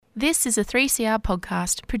This is a 3CR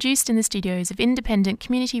podcast produced in the studios of independent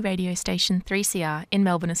community radio station 3CR in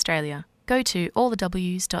Melbourne, Australia. Go to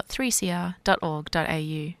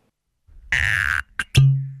allthews.3cr.org.au.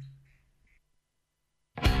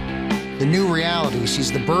 The new reality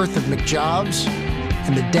sees the birth of McJobs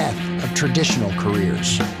and the death of traditional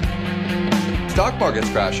careers. Stock market's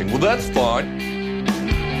crashing. Well, that's fun.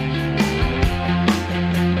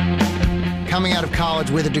 Coming out of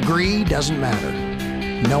college with a degree doesn't matter.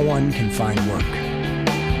 No one can find work.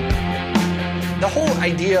 The whole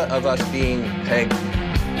idea of us being pegged.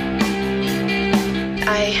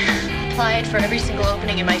 I applied for every single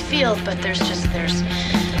opening in my field, but there's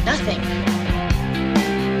nothing.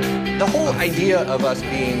 The whole idea of us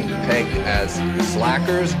being pegged as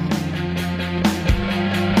slackers.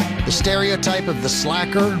 The stereotype of the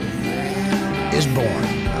slacker is born.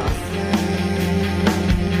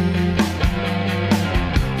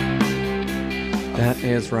 That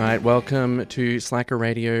is right. Welcome to Slacker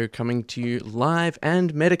Radio, coming to you live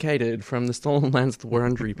and medicated from the stolen lands of the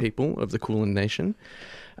Wurundjeri people of the Kulin Nation.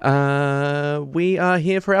 We are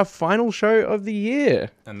here for our final show of the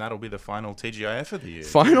year. And that'll be the final TGIF of the year.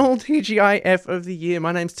 Final TGIF of the year.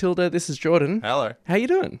 My name's Tilda. This is Jordan. Hello. How you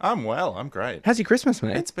doing? I'm well. I'm great. How's your Christmas,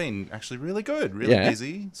 mate? It's been actually really good. Really Yeah.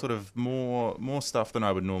 busy. Sort of more stuff than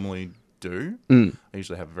I would normally do. I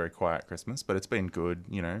usually have a very quiet Christmas, but it's been good.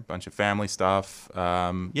 You know, bunch of family stuff.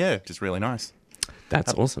 Just really nice.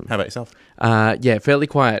 That's awesome. How about yourself? Yeah, fairly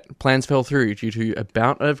quiet. Plans fell through due to a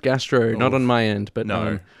bout of gastro, not on my end, but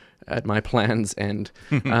No. at my plan's end.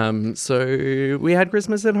 So we had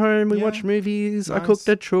Christmas at home. We Yeah, watched movies. I nice. cooked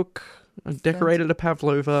a chook. I decorated a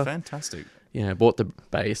pavlova. Fantastic. Yeah, I bought the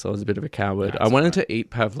base. I was a bit of a coward. That's I wanted right. to eat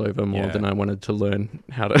pavlova more Yeah. than I wanted to learn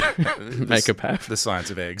how to make a pav. The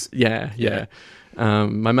science of eggs. Yeah.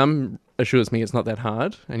 My mum assures me it's not that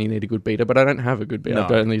hard and you need a good beater, but I don't have a good beater. No.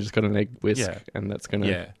 I've only just got an egg whisk Yeah. and that's going to...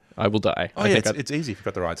 Yeah. I will die. Oh, I yeah, think it's easy if you've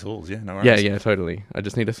got the right tools. Yeah, no worries. yeah, totally. I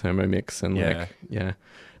just need a Thermomix and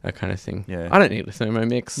that kind of thing. Yeah. I don't need a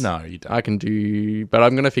Thermomix. No, you don't. I can do, but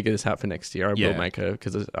I'm going to figure this out for next year. I Yeah. will make a,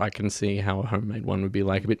 because I can see how a homemade one would be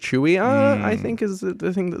like a bit chewier, I think is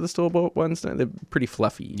the thing that the store-bought ones don't. They're pretty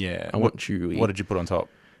fluffy. Yeah. I want chewy. What did you put on top?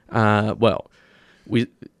 We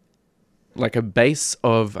like a base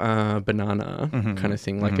of banana kind of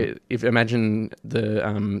thing. Like if imagine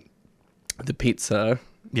the pizza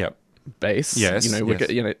Yep. base. Yes,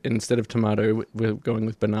 Instead of tomato, we're going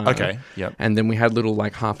with banana. Okay. Yep. And then we had little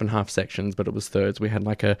like half and half sections, but it was thirds. We had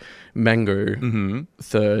like a mango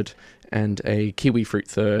third and a kiwi fruit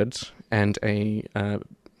third and a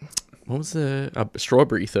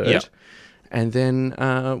strawberry third. Yep. And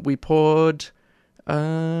then we poured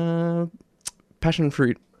passion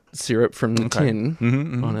fruit syrup from the tin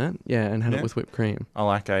on it. Yeah, and had it with whipped cream. I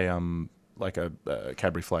like a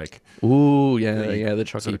Cadbury flake. Ooh, You the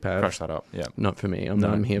chocky sort of pav. Crush that up. Yeah. Not for me.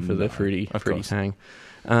 I'm here for the fruity of course. tang.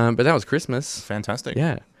 But that was Christmas. Fantastic.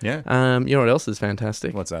 Yeah. Yeah. You know what else is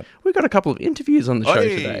fantastic? What's that? We've got a couple of interviews on the show Oi!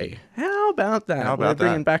 today. How about that? How We're about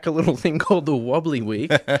bringing that? back a little thing called the Wobbly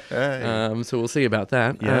Week. So we'll see about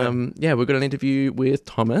that. Yeah. We've got an interview with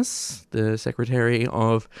Thomas, the secretary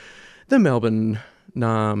of the Melbourne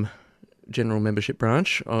NARM General Membership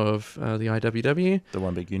Branch of the IWW. The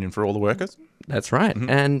one big union for all the workers. That's right.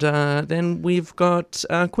 And then we've got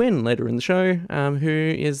Quinn later in the show, who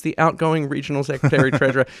is the outgoing regional secretary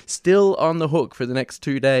treasurer, still on the hook for the next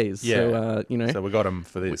 2 days. Yeah. So, So we got him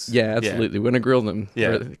for this. yeah, absolutely. We're going to grill them.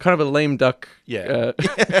 Yeah. We're kind of a lame duck Yeah.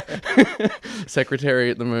 secretary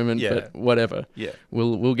at the moment, Yeah. but whatever. Yeah.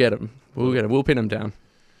 We'll get them. We'll get them. We'll pin them down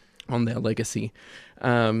on their legacy.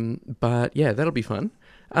 But yeah, that'll be fun.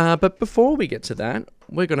 But before we get to that,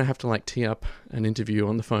 we're going to have to tee up an interview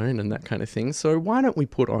on the phone and that kind of thing. So why don't we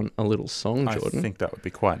put on a little song, Jordan? I think that would be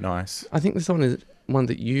quite nice. I think this one is one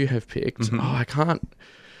that you have picked. Oh, I can't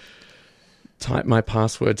type my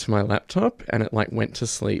password to my laptop and it went to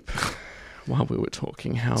sleep while we were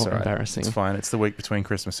talking. How It's all right. embarrassing. It's fine. It's the week between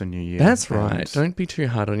Christmas and New Year. That's and- right. Don't be too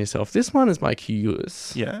hard on yourself. This one is by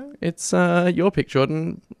Curious. Yeah. It's your pick,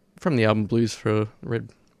 Jordan, from the album Blues for the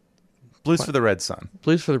Red Sun.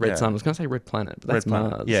 Blues for the Red Yeah. Sun. I was going to say Red Planet, but that's Red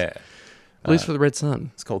Planet. Mars. Yeah. Blues for the Red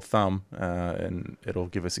Sun. It's called Thumb, and it'll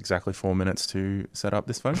give us exactly 4 minutes to set up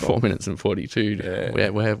this phone call. 4 minutes and 42. Yeah.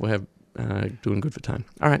 We're doing good for time.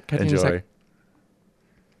 All right, catch you in a Enjoy. sec.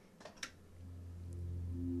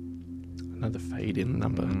 Another fade in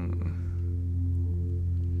number.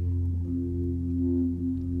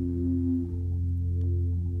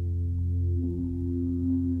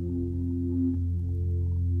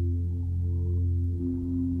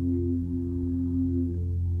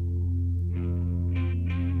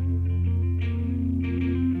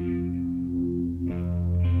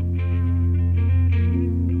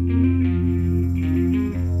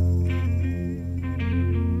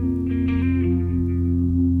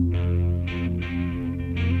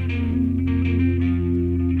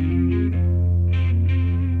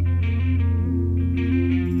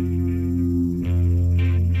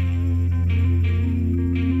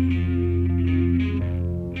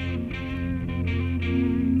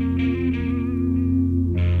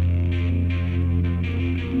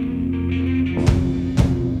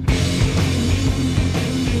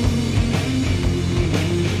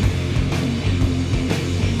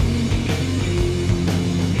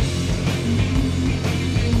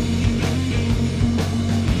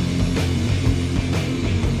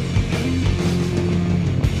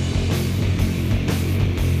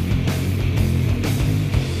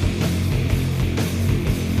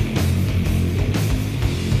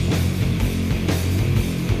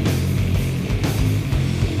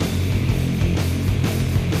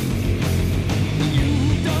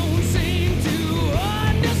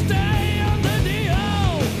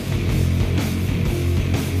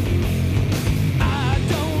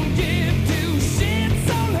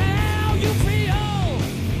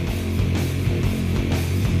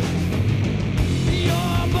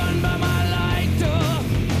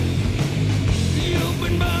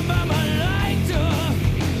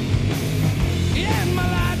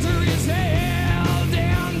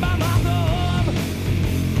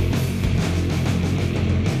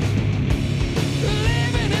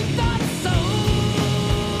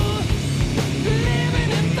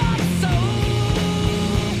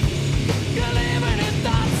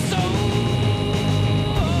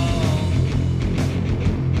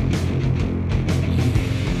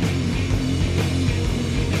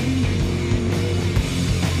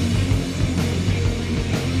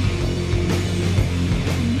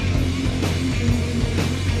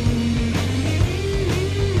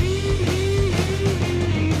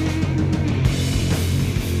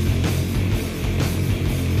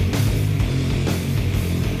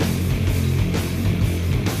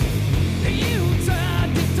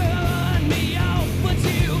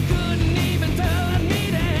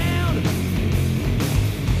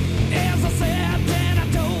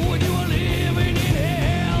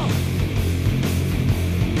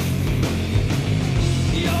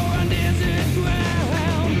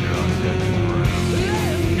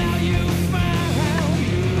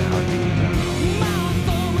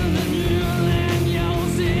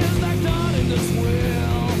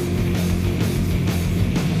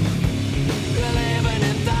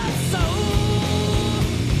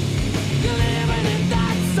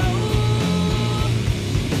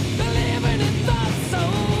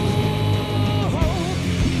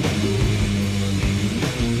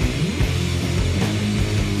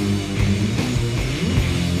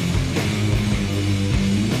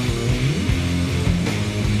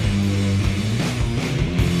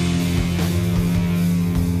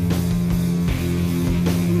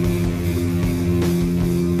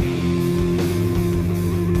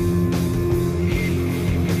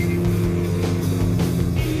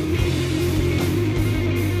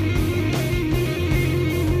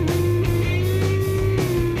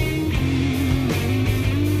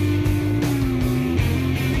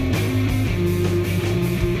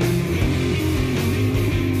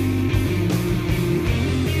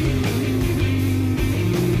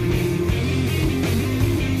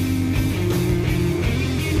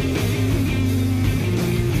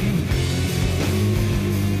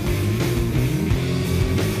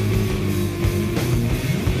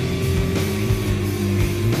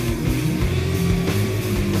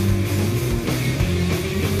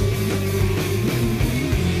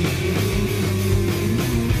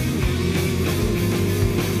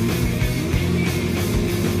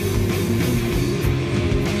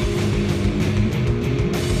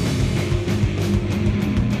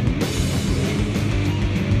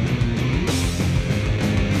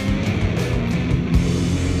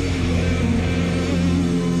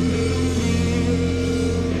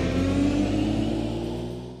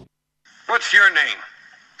 What's your name?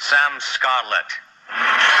 Sam Scarlett.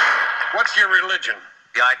 What's your religion?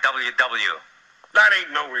 The IWW. That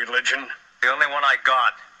ain't no religion. The only one I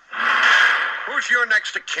got. Who's your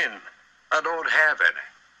next of kin? I don't have any.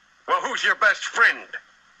 Well, who's your best friend?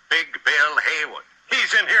 Big Bill Haywood.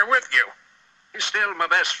 He's in here with you. He's still my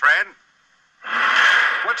best friend.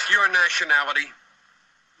 What's your nationality?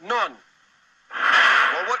 None.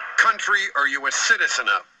 Well, what country are you a citizen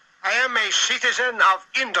of? I am a citizen of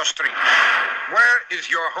industry. Where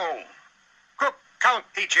is your home? Cook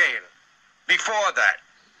County Jail. Before that?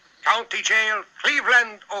 County Jail,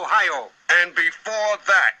 Cleveland, Ohio. And before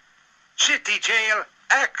that? City Jail,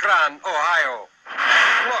 Akron, Ohio.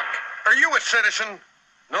 Look, are you a citizen?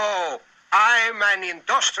 No, I'm an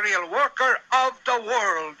industrial worker of the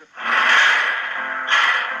world.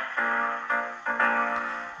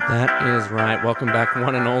 That is right. Welcome back,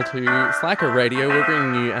 one and all, to Slacker Radio. We're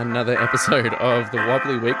bringing you another episode of the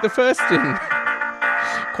Wobbly Week, the first in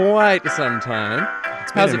quite some time.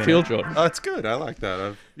 How's it feel, Jordan? Oh, it's good. I like that.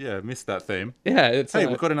 I've missed that theme. Yeah, it's. Hey,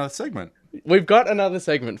 we've got another segment. We've got another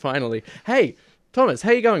segment finally. Hey, Thomas,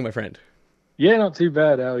 how you going, my friend? Yeah, not too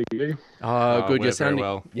bad. How are you? Good. You're sounding very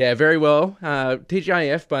well. Yeah, very well.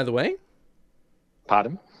 TGIF, by the way.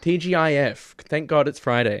 Pardon? TGIF. Thank God it's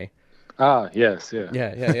Friday. Ah, yes, yeah.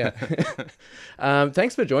 Yeah.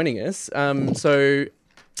 Thanks for joining us. So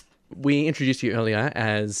we introduced you earlier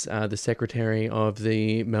as the secretary of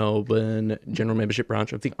the Melbourne General Membership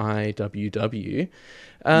Branch of the IWW.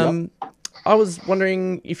 I was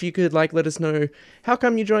wondering if you could let us know, how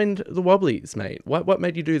come you joined the Wobblies, mate? What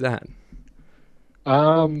made you do that?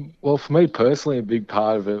 Well, for me personally, a big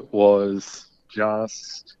part of it was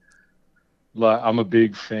just I'm a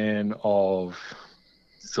big fan of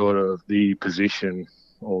sort of the position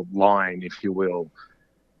or line, if you will,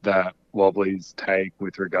 that Wobblies take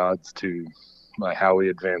with regards to how we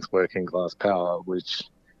advance working class power, which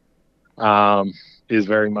is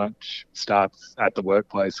very much starts at the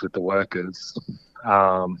workplace with the workers,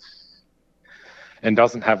 and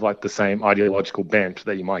doesn't have the same ideological bent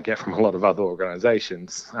that you might get from a lot of other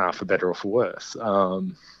organizations, for better or for worse.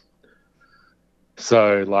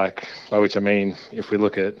 So by which I mean, if we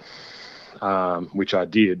look at which I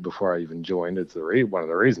did before I even joined, it's one of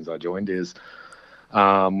the reasons I joined is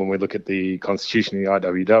when we look at the constitution of the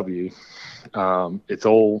IWW, it's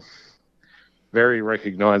all very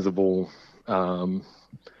recognizable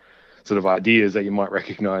sort of ideas that you might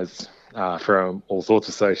recognize from all sorts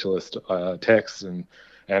of socialist texts and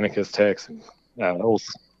anarchist texts, and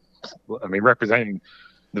representing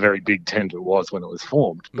the very big tent it was when it was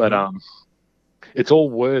formed. Mm-hmm. But it's all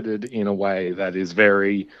worded in a way that is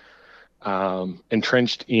very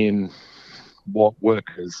entrenched in what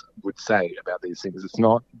workers would say about these things. It's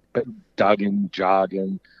not dug in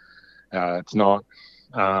jargon. It's not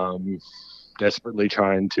desperately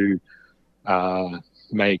trying to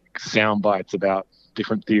make sound bites about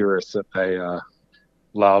different theorists that they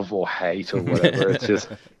love or hate or whatever.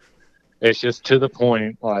 it's just to the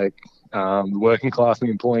point. The working class and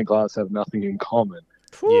the employing class have nothing in common.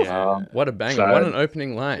 Yeah, what a banger! What an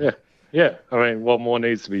opening line. Yeah. I mean, what more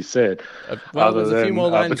needs to be said? There's a few more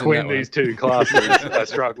lines between these two classes. I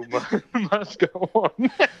struggle must go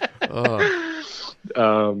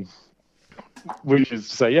on. Which is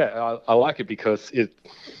to say, I like it because it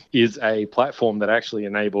is a platform that actually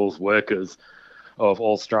enables workers of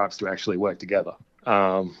all stripes to actually work together.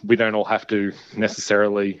 We don't all have to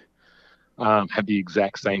necessarily have the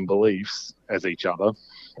exact same beliefs as each other,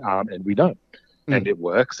 and we don't. And it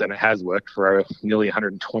works, and it has worked for nearly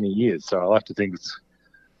 120 years. So I like to think it's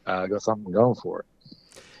got something going for it.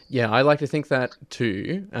 Yeah, I like to think that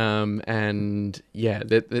too. And yeah,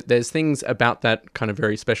 there's things about that kind of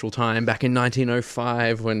very special time back in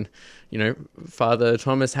 1905 when, Father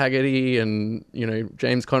Thomas Haggerty and,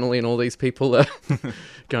 James Connolly and all these people are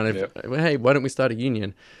kind of, hey, why don't we start a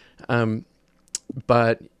union?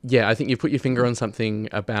 But yeah, I think you've put your finger on something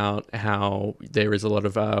about how there is a lot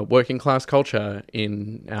of working class culture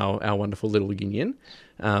in our wonderful little union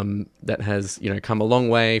that has, come a long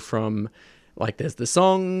way from, there's the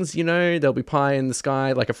songs, there'll be pie in the sky,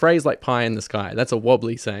 a phrase like pie in the sky. That's a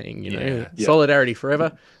Wobbly saying, Solidarity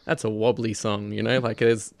forever. That's a Wobbly song,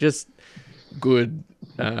 there's just good,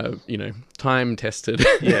 time tested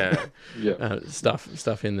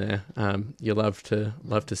stuff in there. You love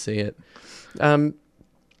to see it.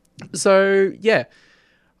 So yeah,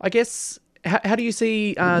 I guess, how do you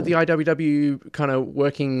see the IWW kind of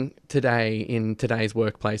working today in today's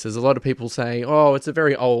workplaces? A lot of people say, oh, it's a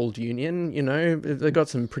very old union, they've got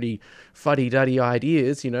some pretty fuddy-duddy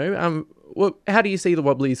ideas, how do you see the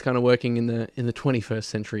Wobblies kind of working in the 21st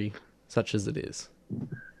century, such as it is?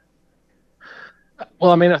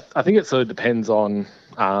 Well, I mean, I think it sort of depends on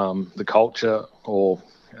the culture or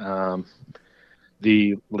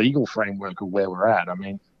the legal framework of where we're at. I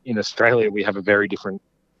mean, in Australia, we have a very different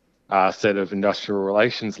set of industrial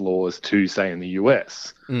relations laws to, say, in the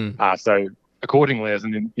US. So accordingly, as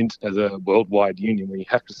a worldwide union, we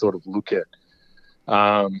have to sort of look at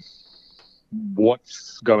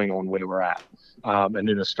what's going on where we're at. And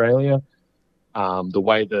in Australia, the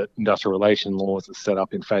way that industrial relation laws are set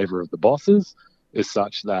up in favour of the bosses is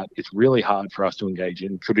such that it's really hard for us to engage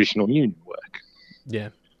in traditional union work. Yeah.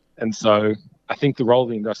 And so I think the role of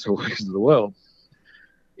the industrial workers of the world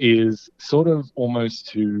is sort of almost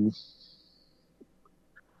to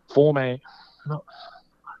form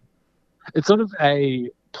it's sort of a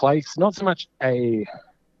place, not so much a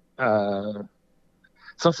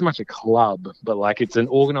club, but like it's an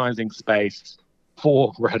organizing space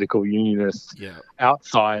for radical unionists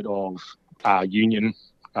outside of union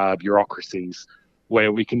bureaucracies,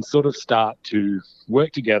 where we can sort of start to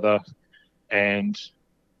work together and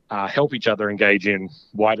help each other engage in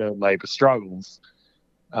wider labour struggles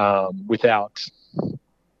without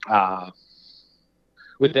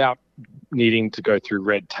needing to go through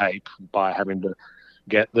red tape by having to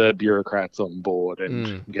get the bureaucrats on board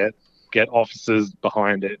and get officers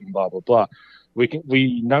behind it and blah blah blah.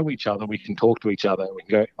 We know each other. We can talk to each other. We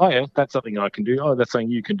can go, oh yeah, that's something I can do. Oh, that's something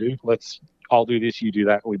you can do. I'll do this, you do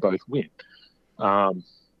that. We both win.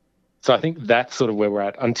 So I think that's sort of where we're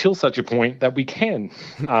at until such a point that we can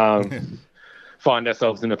find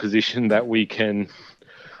ourselves in a position that we can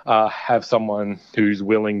have someone who's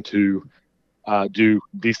willing to do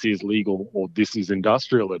this is legal or this is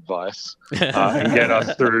industrial advice and get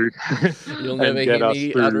us through. You'll never hear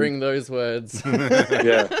me uttering those words.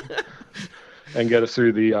 Yeah. And get us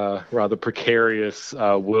through the rather precarious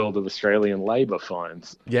world of Australian labour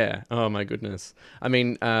fines. Yeah. Oh, my goodness. I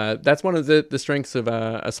mean, that's one of the strengths of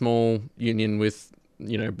a small union with,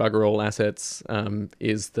 bugger all assets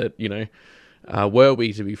is that, were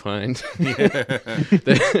we to be fined,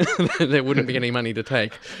 there wouldn't be any money to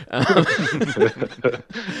take. You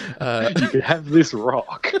could have this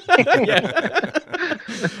rock.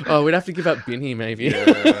 Oh, we'd have to give up Binny, maybe.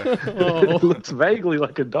 It looks vaguely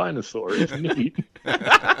like a dinosaur. It's neat.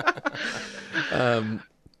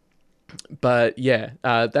 But yeah,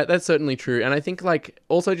 that's certainly true. And I think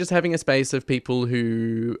also just having a space of people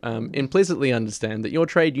who implicitly understand that your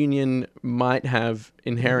trade union might have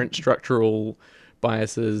inherent structural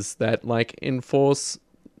biases that enforce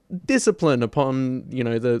discipline upon,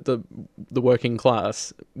 the working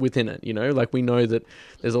class within it, we know that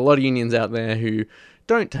there's a lot of unions out there who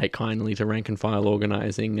don't take kindly to rank and file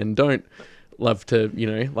organizing and don't love to,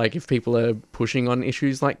 if people are pushing on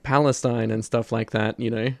issues like Palestine and stuff like that,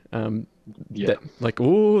 that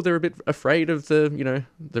they're a bit afraid of the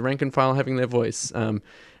rank and file having their voice. And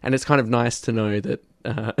it's kind of nice to know that,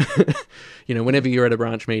 whenever you're at a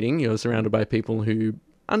branch meeting, you're surrounded by people who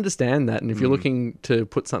understand that. And if you're looking to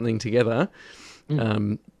put something together,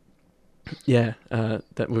 that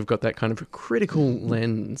we've got that kind of a critical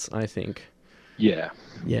lens, I think. Yeah.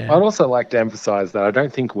 Yeah. I'd also like to emphasize that I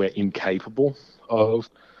don't think we're incapable of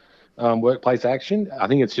workplace action. I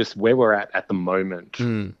think it's just where we're at the moment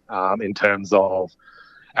in terms of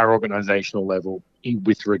our organizational level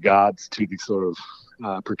with regards to the sort of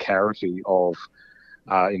precarity of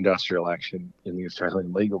industrial action in the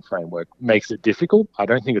Australian legal framework makes it difficult. I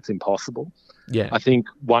don't think it's impossible. Yeah. I think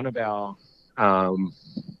one of our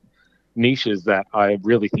niches that I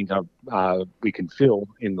really think we can fill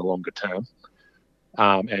in the longer term,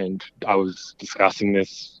 and I was discussing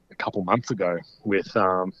this a couple months ago with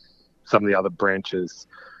some of the other branches,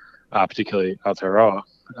 particularly Aotearoa,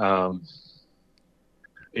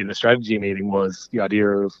 in the strategy meeting, was the idea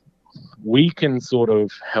of we can sort of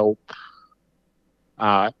help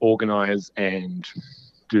organise and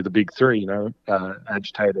do the big three,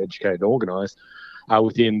 agitate, educate, organise,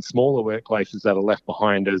 within smaller workplaces that are left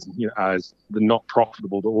behind as not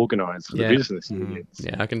profitable to organise for the business unions.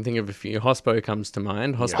 Yeah, I can think of a few. Hospo comes to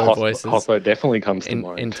mind. Hospo Voices. Hospo definitely comes to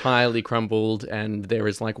mind. Entirely crumbled, and there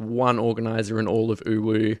is one organiser in all of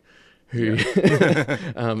Uwu who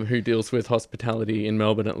who deals with hospitality in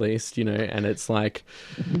Melbourne, at least, and it's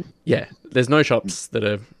there's no shops that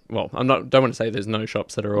are, don't want to say there's no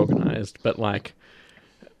shops that are organised, but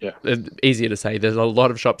easier to say there's a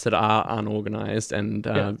lot of shops that are unorganised, and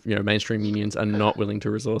mainstream unions are not willing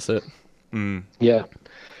to resource it. Yeah,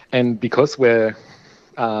 and because we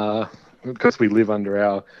live under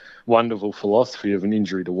our wonderful philosophy of an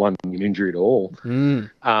injury to one, an injury to all,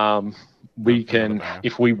 we can,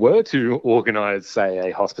 if we were to organise, say,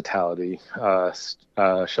 a hospitality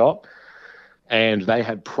shop, and they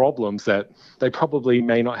had problems that they probably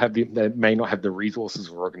may not have the resources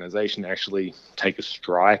or organization to actually take a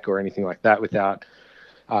strike or anything like that without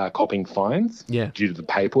copping fines due to the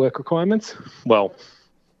paperwork requirements. Well,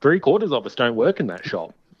 3/4 of us don't work in that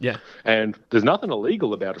shop. Yeah. And there's nothing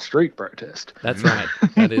illegal about a street protest. That's right.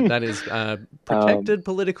 That is protected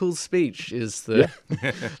political speech is the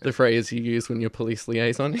the phrase you use when you're police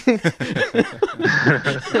liaison.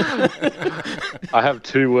 I have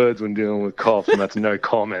 2 words when dealing with cops, and that's no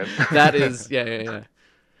comment. That is, yeah.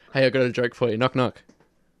 Hey, I got a joke for you. Knock, knock.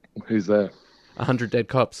 Who's there? 100 dead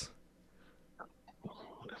cops.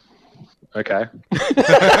 Okay.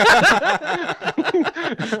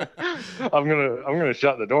 I'm gonna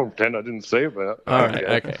shut the door and pretend I didn't see it, but all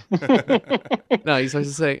right, okay. No, you're supposed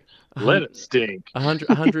to say let it stink.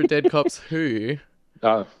 100 dead cops who,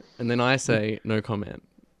 and then I say no comment.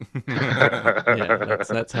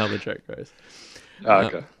 That's how the joke goes.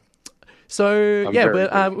 Okay.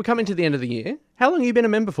 We're coming to the end of the year. How long have you been a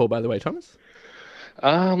member for, by the way, Thomas?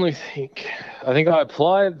 Let me think. I think I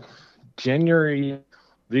applied January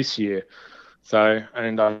this year,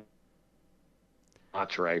 and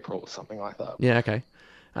March or April or something like that. Yeah, okay.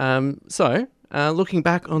 Looking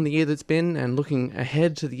back on the year that's been and looking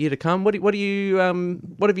ahead to the year to come, what have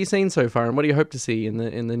you seen so far, and what do you hope to see in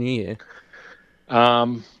the new year?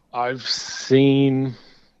 I've seen,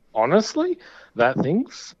 honestly, that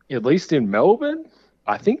things, at least in Melbourne,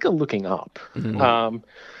 I think are looking up. Mm-hmm.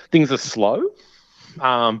 Things are slow.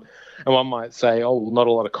 And one might say, oh, well, not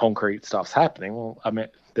a lot of concrete stuff's happening. Well, I mean,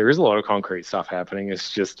 there is a lot of concrete stuff happening. It's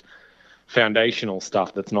just foundational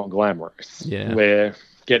stuff that's not glamorous. Yeah. We're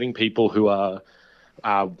getting people who are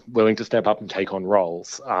willing to step up and take on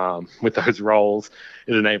roles. With those roles,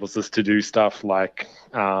 it enables us to do stuff like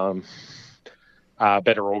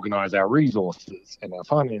better organize our resources and our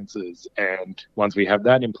finances. And once we have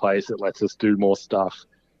that in place, it lets us do more stuff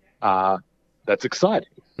that's exciting.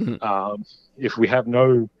 Mm-hmm. If we have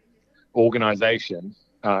no organization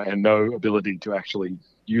and no ability to actually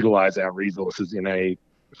utilize our resources in a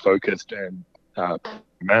focused and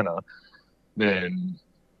manner, then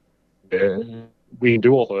we can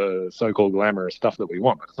do all the so-called glamorous stuff that we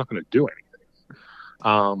want, but it's not going to do anything.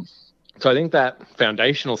 So I think that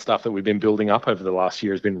foundational stuff that we've been building up over the last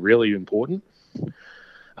year has been really important.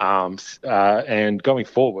 And going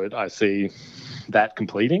forward, I see that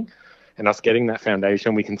completing and us getting that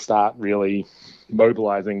foundation. We can start really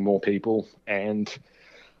mobilizing more people and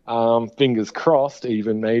fingers crossed,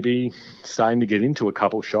 even maybe starting to get into a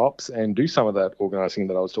couple shops and do some of that organizing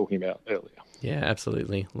that I was talking about earlier. Yeah,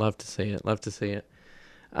 absolutely. Love to see it.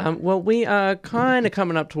 Well, we are kind of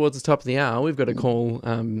coming up towards the top of the hour. We've got to call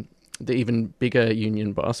the even bigger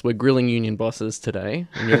union boss. We're grilling union bosses today,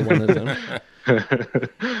 and you're one of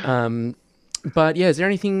them. But yeah, is there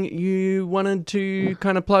anything you wanted to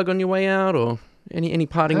kind of plug on your way out, or any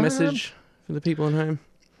parting message for the people at home?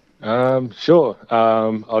 Sure.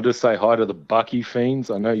 I'll just say hi to the Bucky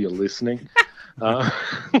fiends. I know you're listening.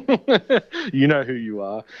 You know who you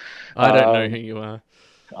are. I don't know who you are.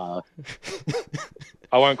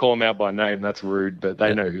 I won't call them out by name. That's rude, but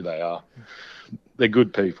they know who they are. They're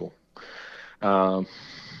good people. But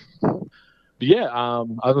yeah,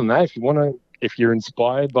 other than that, if you're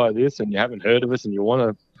inspired by this and you haven't heard of us and you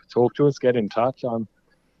want to talk to us, get in touch. I'm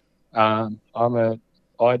at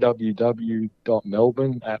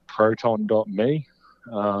iww.melbourne@proton.me.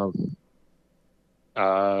 All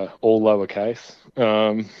lowercase.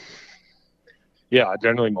 I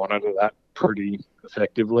generally monitor that pretty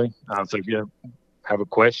effectively. So if you have a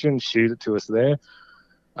question, shoot it to us there.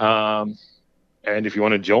 And if you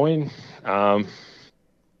want to join,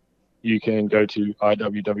 you can go to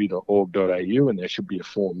iww.org.au and there should be a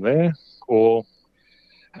form there, or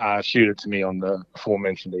shoot it to me on the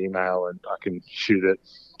aforementioned email and I can shoot it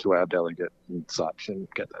to our delegate and such and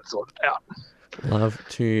get that sorted out. Love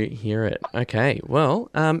to hear it. Okay, well,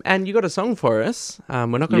 and you got a song for us.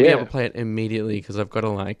 We're not going to be able to play it immediately because I've got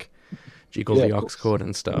to jiggle the aux cord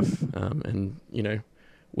and stuff, and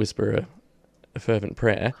whisper a fervent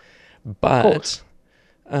prayer. But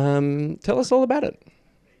tell us all about it.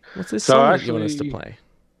 What's this song that you want us to play?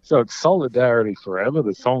 So it's Solidarity Forever,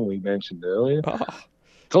 the song we mentioned earlier.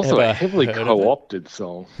 It's also a heavily co-opted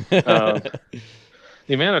song.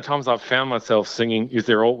 The amount of times I've found myself singing "Is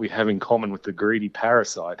There All We Have in Common with the Greedy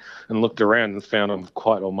Parasite" and looked around and found I'm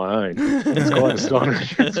quite on my own. It's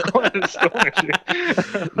quite astonishing.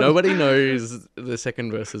 Nobody knows the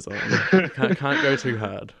second verses on. Can't go too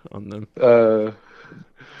hard on them. But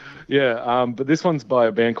this one's by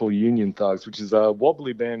a band called Union Thugs, which is a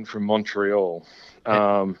wobbly band from Montreal.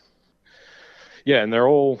 And they're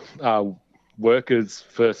all workers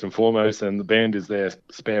first and foremost, and the band is their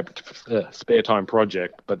spare time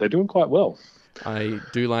project, but they're doing quite well. I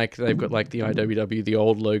do like they've got like the IWW, the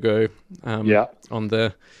old logo on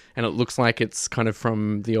the, and it looks like it's kind of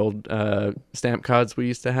from the old stamp cards we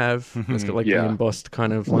used to have. It's got like the embossed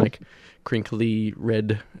kind of like crinkly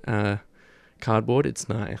red cardboard. It's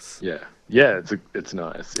nice. Yeah, it's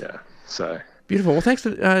nice. Yeah, so beautiful. Well, thanks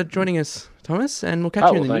for joining us, Thomas, and we'll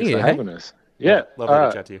catch you in the new year. Thanks for having us. Yeah, lovely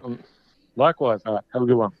to chat to you. Likewise. All right, have a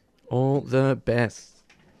good one. All the best.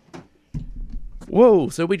 Whoa,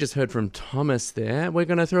 so we just heard from Thomas there. We're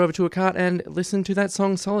going to throw over to a cart and listen to that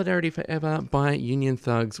song Solidarity Forever by Union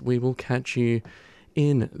Thugs. We will catch you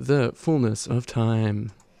in the fullness of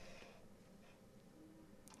time.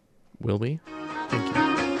 Will we? Thank you.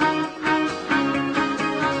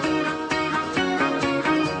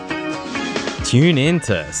 Tune in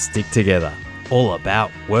to Stick Together, all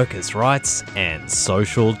about workers' rights and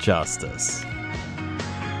social justice.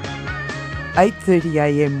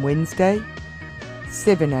 8:30am Wednesday,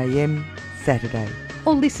 7am Saturday.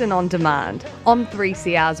 Or listen on demand on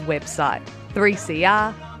 3CR's website,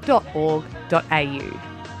 3cr.org.au.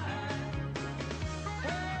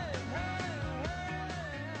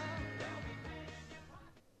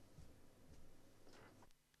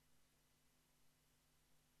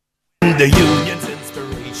 The union's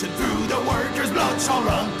inspiration through the workers' blood shall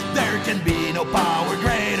run. There can be no power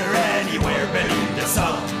greater anywhere beneath the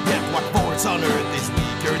sun. Yet what force on earth is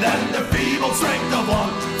weaker than the feeble strength of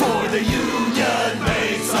one? For the union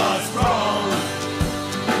makes us strong.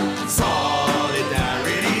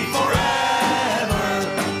 Solidarity forever.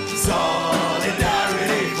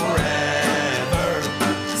 Solidarity forever.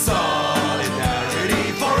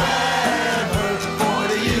 Solidarity forever. For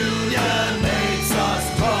the union makes us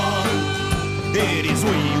strong. It is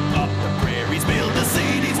we who cut the prairies, build the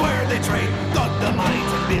cities where they trade, dug the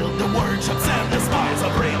mines and build the workshops and the spires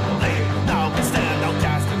of rail laid. Now we stand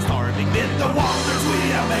outcast and starving mid the wonders we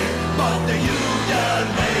have made, but the union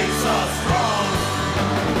makes us strong.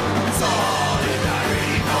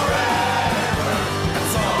 Solidarity forever.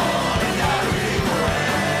 Solidarity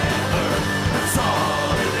forever.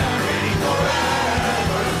 Solidarity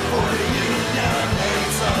forever. For the union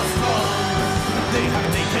makes us strong. They have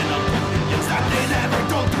taken up opinions that they never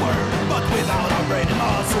don't work, but without our brain and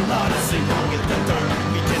muscle, not a single will can turn.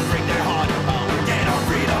 We can bring their heart and power, get our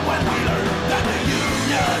freedom when we learn that the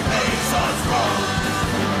union makes us strong.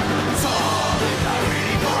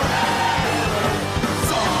 Solidarity forever.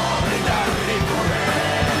 Solidarity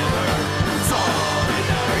forever.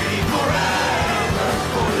 Solidarity forever.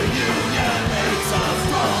 For the union makes us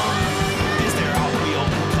strong. Is there how we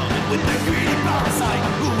overcoming with the greedy parasite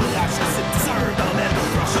who will actually sit to serve them and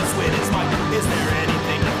crush us with his might? Is there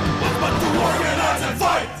anything but to organize and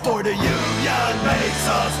fight? For the union makes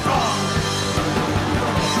us strong.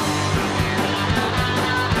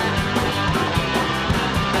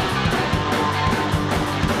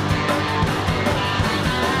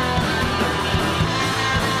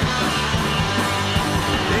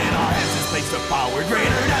 In our hands is placed a power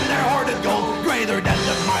greater than their hoarded gold, greater than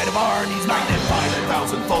the might of armies, magnified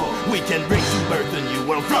 1,000-fold. We can bring to birth a new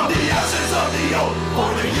world from the ashes of the old. For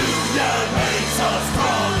the union makes us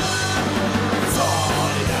strong.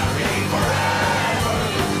 Solidarity forever.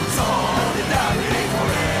 Solidarity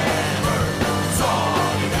forever.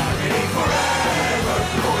 Solidarity forever.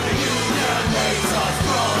 For the union makes us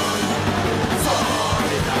strong.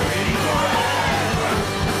 Solidarity forever.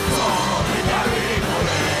 Solidarity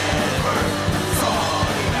forever.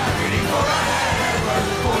 Solidarity forever.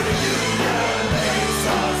 For the union makes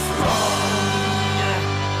us strong.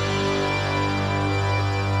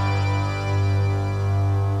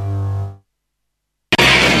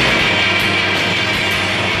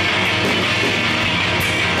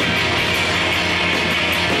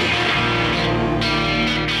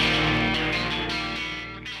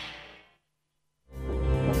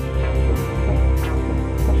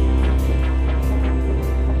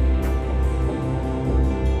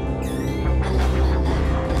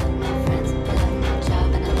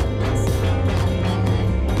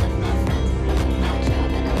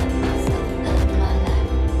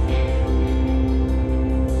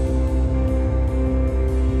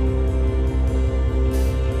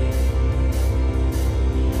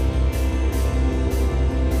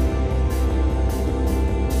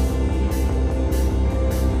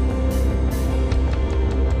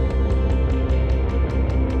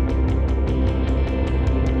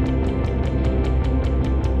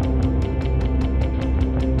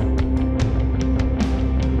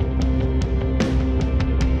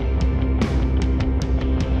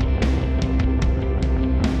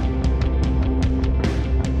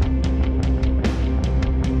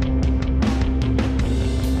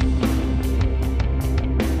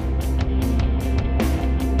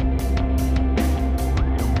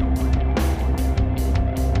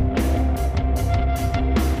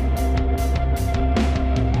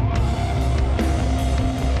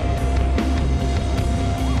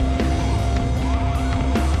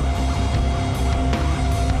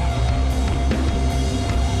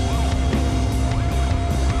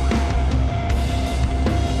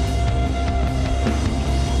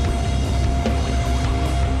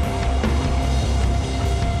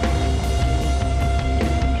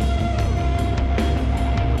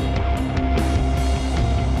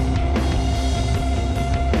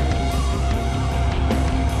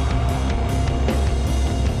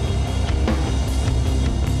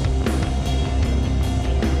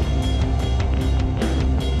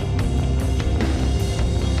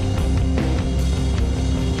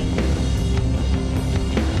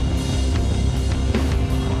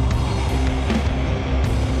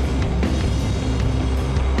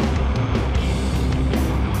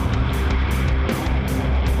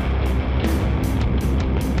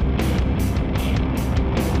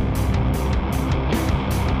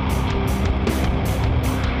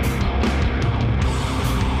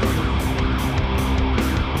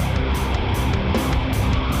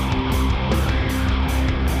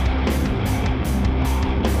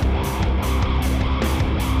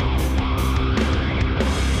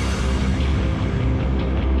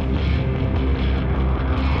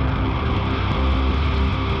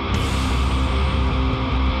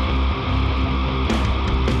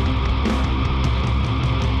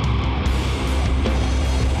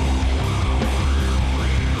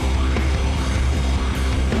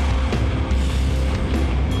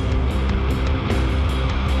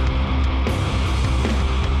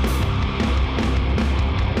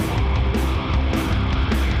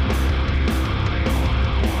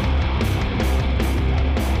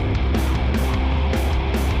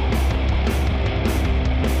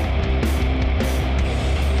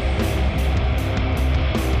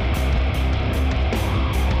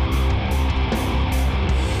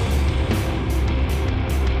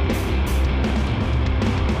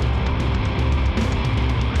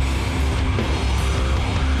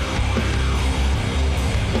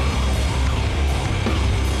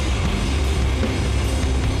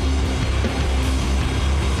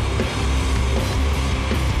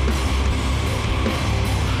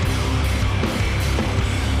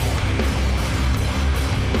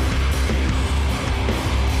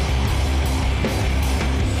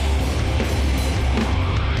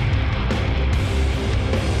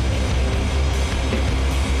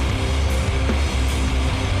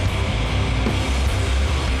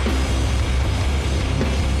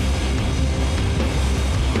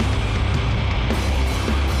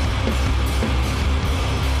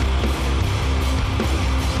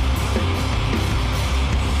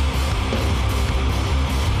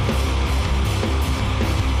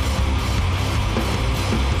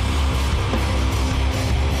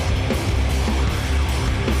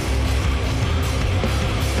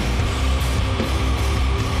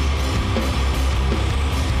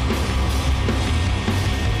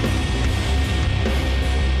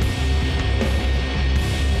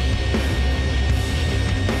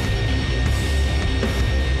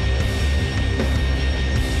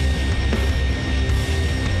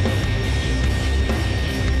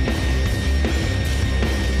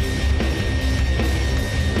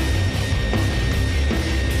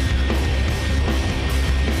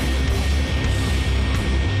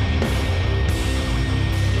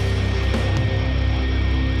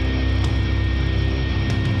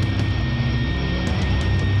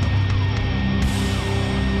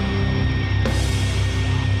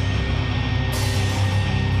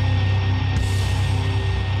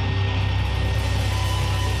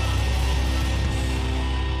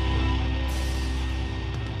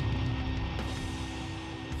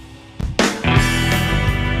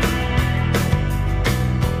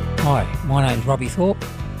 Hi, my name's Robbie Thorpe.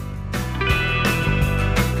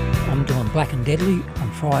 I'm doing Black and Deadly on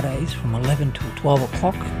Fridays from 11 till 12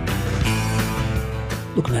 o'clock.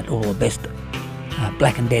 Looking at all the best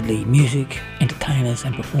Black and Deadly music, entertainers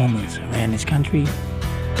and performers around this country.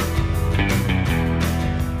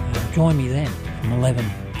 Join me then from 11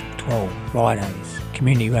 to 12 Fridays,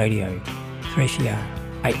 Community Radio, 3CR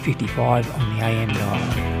 855 on the AM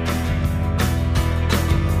dial.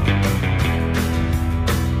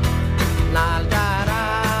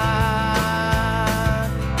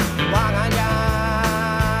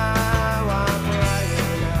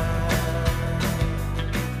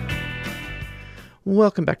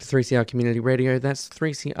 Welcome back to 3CR Community Radio. That's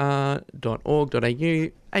 3cr.org.au,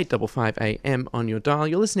 855 AM on your dial.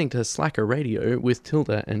 You're listening to Slacker Radio with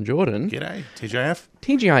Tilda and Jordan. G'day, TGIF.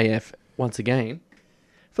 TGIF, once again,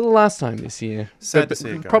 for the last time this year. Sad to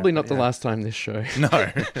see it go, probably not yeah. the last time this show. No.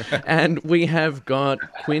 And we have got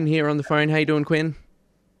Quinn here on the phone. How you doing, Quinn?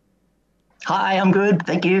 Hi, I'm good.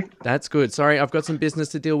 Thank you. That's good. Sorry, I've got some business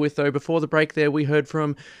to deal with, though. Before the break there, we heard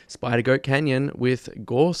from Spider Goat Canyon with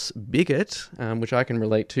Gorse Bigot, which I can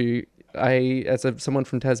relate to. Someone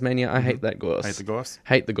from Tasmania, I hate that gorse. Hate the gorse?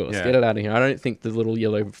 Hate the gorse. Yeah. Get it out of here. I don't think the little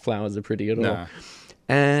yellow flowers are pretty at all. No.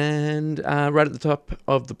 And right at the top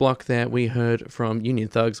of the block there, we heard from Union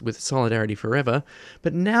Thugs with Solidarity Forever.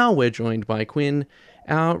 But now we're joined by Quinn,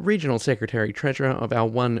 our Regional Secretary-Treasurer of our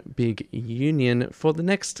one big union, for the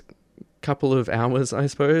next couple of hours, I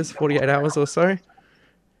suppose, 48 hours or so.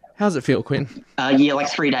 How's it feel, Quinn? Yeah, like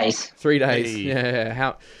 3 days. 3 days. Hey. Yeah.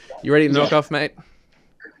 How you ready to knock off, mate?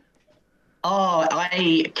 Oh,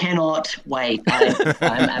 I cannot wait.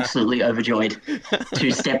 I'm absolutely overjoyed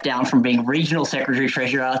to step down from being Regional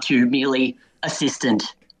Secretary-Treasurer to merely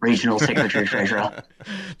Assistant Regional Secretary-Treasurer.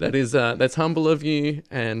 That is that's humble of you,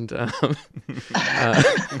 and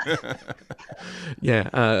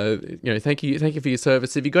thank you for your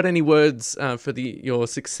service. Have you got any words for your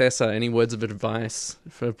successor? Any words of advice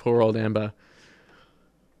for poor old Amber?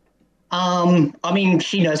 I mean,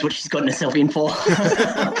 she knows what she's gotten herself in for.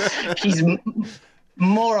 She's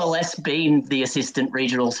more or less been the Assistant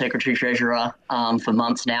Regional Secretary-Treasurer for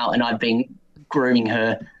months now, and I've been grooming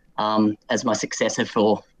her as my successor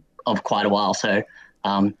of quite a while. So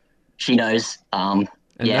she knows. And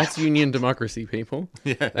that's union democracy, people.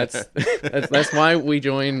 Yeah, that's why we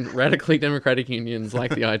join radically democratic unions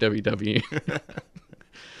like the IWW.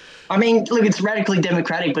 I mean, look, it's radically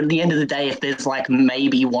democratic, but at the end of the day, if there's like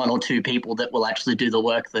maybe one or two people that will actually do the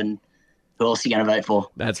work, then who else are you going to vote for?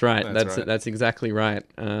 That's right. That's exactly right.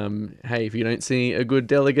 Hey, if you don't see a good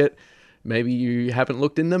delegate, maybe you haven't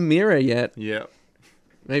looked in the mirror yet. Yeah.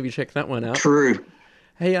 Maybe check that one out. True.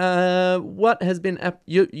 Hey, what has been...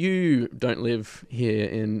 You don't live here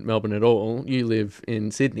in Melbourne at all. You live in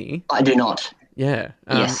Sydney. I do not. Yeah.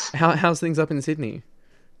 Yes. How's things up in Sydney?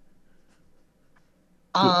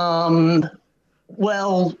 Well,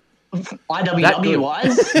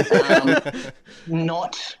 IWW-wise,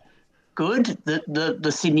 not good.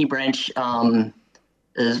 The Sydney branch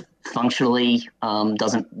is functionally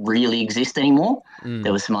doesn't really exist anymore.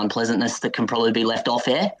 There was some unpleasantness that can probably be left off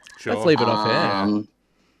air. Sure. Let's leave it off air.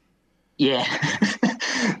 Yeah.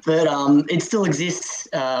 But it still exists,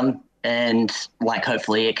 and like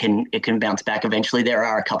hopefully it can bounce back eventually. There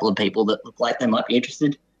are a couple of people that look like they might be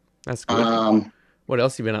interested. That's good. What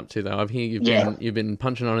else have you been up to, though? I hear you've been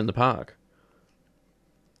punching on in the park.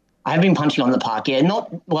 I have been punching on the park, yeah.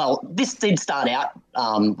 This did start out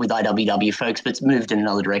with IWW folks, but it's moved in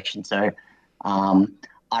another direction. So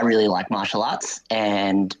I really like martial arts,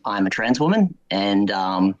 and I'm a trans woman, and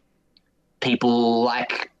people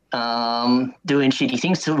like doing shitty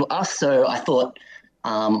things to us. So I thought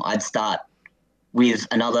I'd start with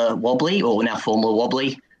another wobbly, or now former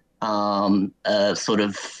wobbly, a sort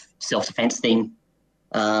of self-defense thing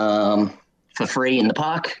for free in the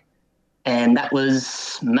park. And that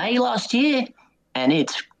was May last year, and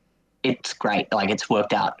it's great. Like, it's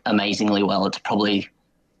worked out amazingly well. It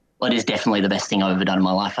is definitely the best thing I've ever done in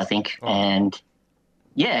my life, I think. Oh. And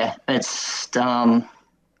yeah, it's I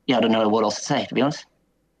don't know what else to say, to be honest.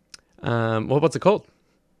 What's it called?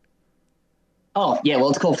 Oh yeah, well,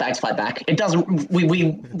 it's called Fags Fight Back. It doesn't.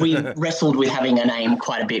 We wrestled with having a name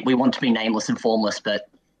quite a bit. We want to be nameless and formless, but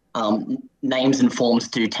names and forms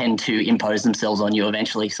do tend to impose themselves on you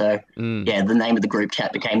eventually. So, yeah, the name of the group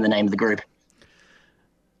chat became the name of the group.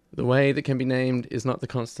 The way that can be named is not the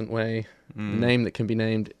constant way. The name that can be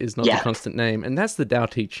named is not the constant name. And that's the Tao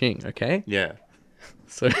Te Ching, okay? Yeah.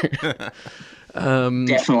 So,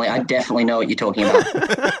 definitely. I definitely know what you're talking about.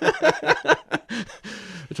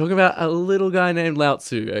 We're talking about a little guy named Lao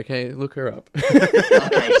Tzu, okay? Look her up.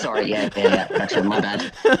 Okay, sorry. Yeah. Gotcha. My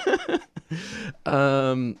bad.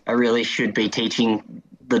 I really should be teaching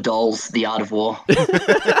the dolls the art of war.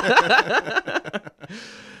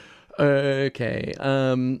 Okay.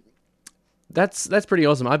 That's pretty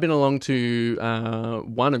awesome. I've been along to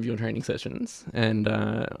one of your training sessions, and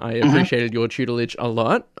I appreciated your tutelage a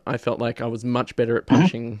lot. I felt like I was much better at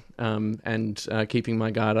punching and keeping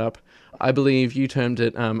my guard up. I believe you termed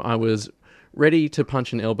it, I was ready to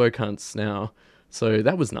punch an elbow cunts now. So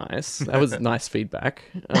that was nice. That was nice feedback.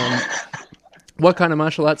 What kind of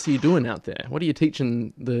martial arts are you doing out there? What are you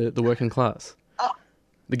teaching the working class?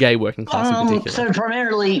 The gay working class in particular. So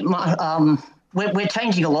primarily, we're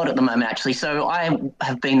changing a lot at the moment, actually. So I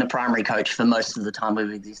have been the primary coach for most of the time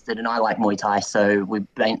we've existed, and I like Muay Thai, so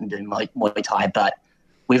we've been doing Muay Thai. But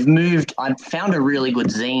we've moved. I've found a really good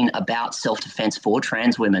zine about self-defense for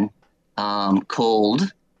trans women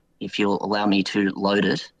called, if you'll allow me to load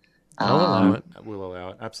it. I'll allow it. We'll allow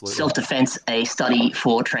it, absolutely. Self-Defense, a study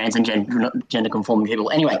for trans and gender-conforming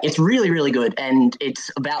people. Anyway, it's really, really good, and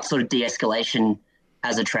it's about sort of de-escalation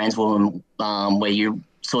as a trans woman, where you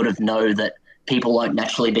sort of know that people won't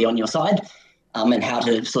naturally be on your side, and how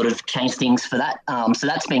to sort of change things for that. So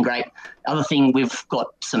that's been great. Other thing, we've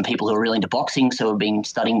got some people who are really into boxing, so we've been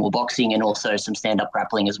studying more boxing and also some stand-up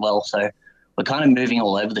grappling as well. So we're kind of moving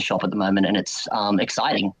all over the shop at the moment, and it's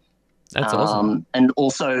exciting. That's awesome. And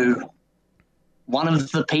also, one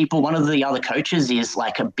of the other coaches is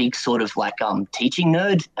like a big sort of like teaching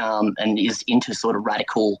nerd, and is into sort of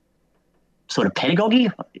radical sort of pedagogy.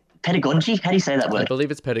 How do you say that word? I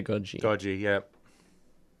believe it's pedagogy. Pedagogy, yeah.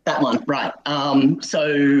 That one, right.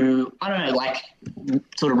 So I don't know, like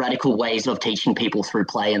sort of radical ways of teaching people through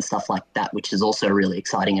play and stuff like that, which is also really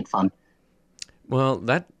exciting and fun. Well,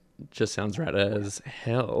 that just sounds rad as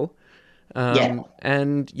hell. Yeah.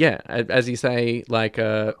 And yeah, as you say, like,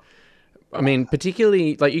 I mean,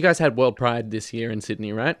 particularly, like, you guys had World Pride this year in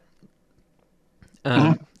Sydney, right?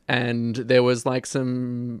 And there was, like,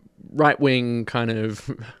 some right-wing kind of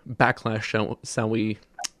backlash,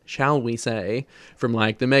 shall we say, from,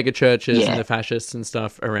 like, the mega churches and the fascists and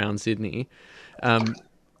stuff around Sydney.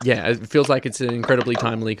 Yeah, it feels like it's an incredibly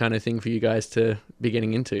timely kind of thing for you guys to be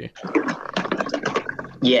getting into.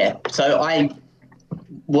 Yeah, so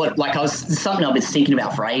something I've been thinking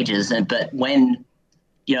about for ages, but when,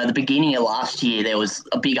 the beginning of last year, there was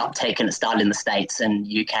a big uptake, and it started in the States and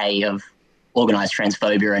UK, of organised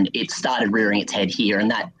transphobia, and it started rearing its head here,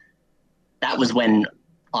 and that was when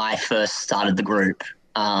I first started the group.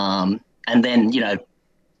 And then,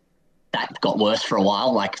 that got worse for a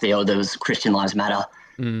while, like there was Christian Lives Matter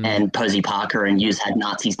and Posey Parker, and yous had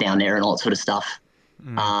Nazis down there and all that sort of stuff.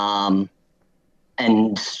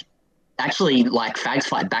 And actually, like, Fags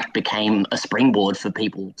Fight Back became a springboard for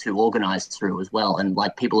people to organise through as well. And,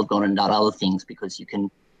 like, people have gone and done other things because you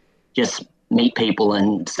can just meet people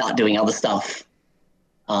and start doing other stuff,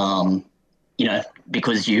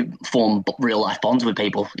 because you form real-life bonds with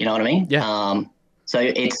people, you know what I mean? Yeah. So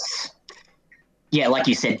it's, like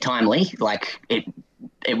you said, timely. Like,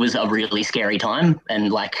 it was a really scary time,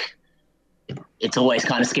 and, like, it's always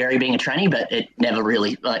kind of scary being a tranny, but it never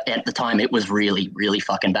really, at the time, it was really, really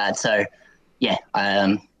fucking bad. So,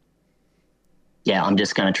 I'm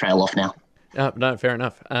just going to trail off now. No, fair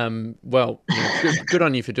enough. Well, good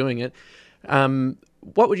on you for doing it.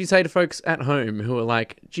 What would you say to folks at home who are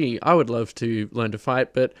like, gee, I would love to learn to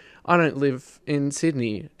fight, but I don't live in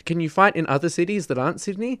Sydney. Can you fight in other cities that aren't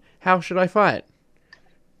Sydney? How should I fight?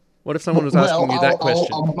 What if someone was asking you that question?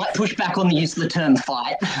 I might push back on the use of the term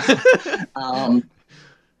fight. I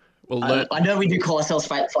know we do call ourselves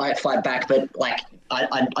fight back, but like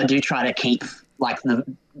I do try to keep like the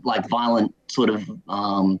violent sort of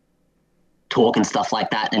talk and stuff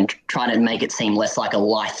like that, and try to make it seem less like a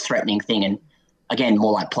life-threatening thing, and again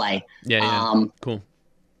more like play. Yeah. Cool.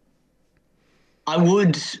 I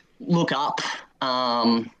would look up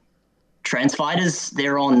trans fighters.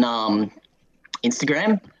 They're on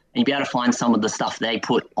Instagram. And you'll be able to find some of the stuff they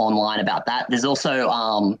put online about that. There's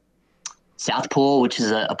also Southpaw, which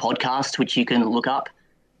is a podcast which you can look up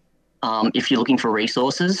if you're looking for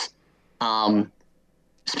resources.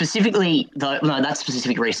 Specifically, though, no, that's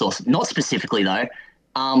specific resource. Not specifically, though.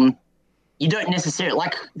 You don't necessarily,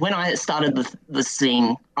 like when I started the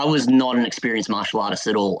scene, I was not an experienced martial artist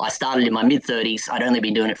at all. I started in my mid-30s. I'd only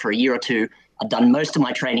been doing it for a year or two. I'd done most of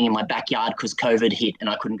my training in my backyard because COVID hit and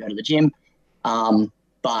I couldn't go to the gym.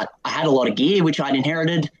 But I had a lot of gear, which I'd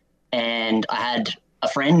inherited, and I had a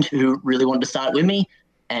friend who really wanted to start with me,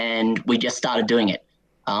 and we just started doing it.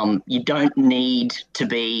 You don't need to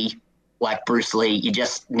be like Bruce Lee. You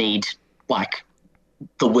just need like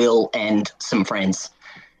the will and some friends.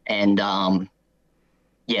 And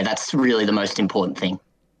that's really the most important thing.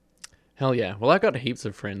 Hell yeah. Well, I got heaps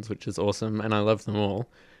of friends, which is awesome, and I love them all.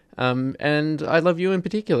 And I love you in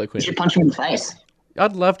particular, Quinn. You should punch him in the face.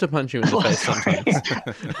 I'd love to punch you in the face sometimes.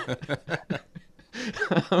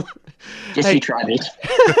 You try, bitch.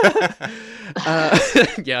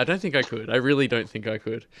 Yeah, I don't think I could. I really don't think I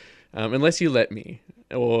could. Unless you let me.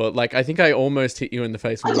 Or, I think I almost hit you in the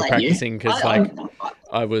face when we were practicing because,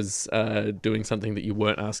 I was doing something that you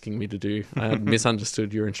weren't asking me to do. I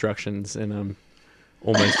misunderstood your instructions and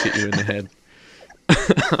almost hit you in the head.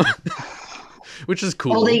 Which is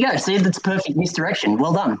cool. Well, there you go. See, that's perfect misdirection.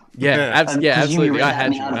 Well done. Yeah, absolutely. I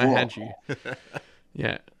had you.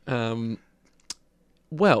 Yeah.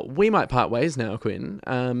 Well, we might part ways now, Quinn.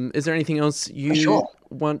 Is there anything else you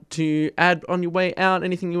want to add on your way out?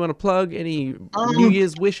 Anything you want to plug? Any New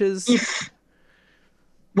Year's wishes?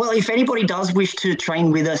 If anybody does wish to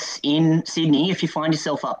train with us in Sydney, if you find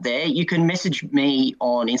yourself up there, you can message me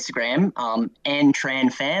on Instagram,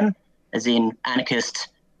 AnTranFam, as in anarchist,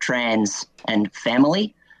 trans, and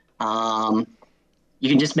family. You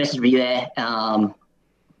can just message me there.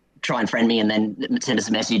 Try and friend me and then send us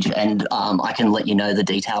a message and I can let you know the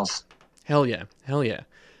details. Hell yeah.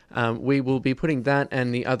 We will be putting that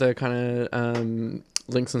and the other kind of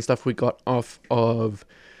links and stuff we got off of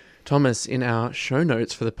Thomas in our show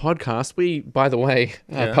notes for the podcast. We, by the way,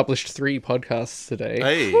 published 3 podcasts today.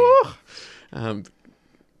 Hey.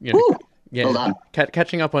 Yeah, well done.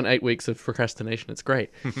 Catching up on 8 weeks of procrastination. It's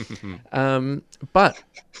great. But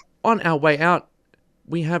on our way out,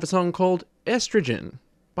 we have a song called Estrogen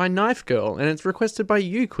by Knife Girl, and it's requested by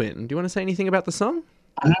you, Quinn. Do you want to say anything about the song?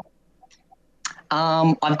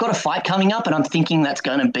 I've got a fight coming up, and I'm thinking that's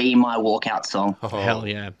going to be my walkout song. Oh. Hell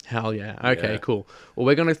yeah. Okay, cool. Well,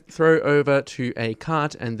 we're going to throw over to a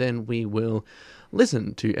cart, and then we will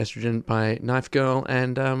listen to Estrogen by Knife Girl,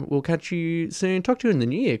 and we'll catch you soon. Talk to you in the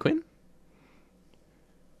new year, Quinn.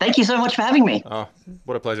 Thank you so much for having me. Oh,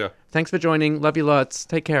 what a pleasure. Thanks for joining. Love you lots.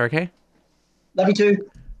 Take care, okay? Love you too.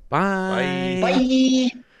 Bye.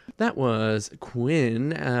 Bye. That was Quinn,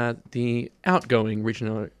 the outgoing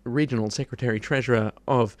regional secretary-treasurer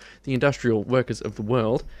of the Industrial Workers of the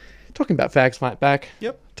World, talking about Fags Fight Back.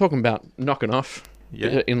 Yep. Talking about knocking off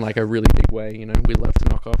in a really big way. You know, we love to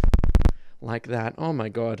knock off like that. Oh my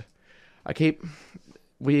God.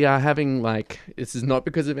 We are having this is not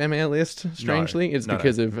because of MA List, strangely. It's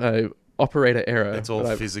because of operator error. It's all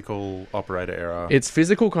physical operator error. It's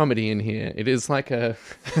physical comedy in here. It is like a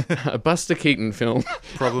Buster Keaton film.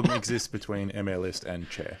 Problem exists between MA List and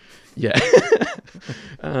Chair. Yeah.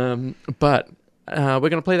 But we're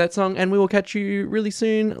going to play that song and we will catch you really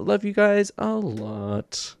soon. Love you guys a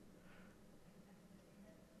lot.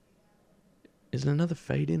 Is it another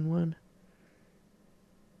fade-in one?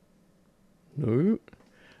 No.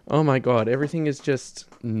 Oh my God, everything is just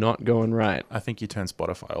not going right. I think you turned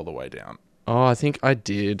Spotify all the way down. Oh, I think I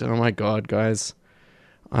did. Oh my God, guys.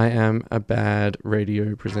 I am a bad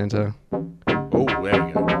radio presenter. Oh, there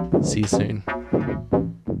we go. See you soon.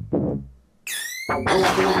 I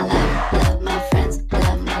love my life, I love my friends, I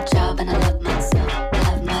love my job and I love myself. I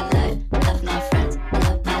love my life, I love my friends, I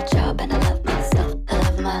love my job and I love myself. I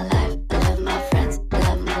love my life, I love my friends, I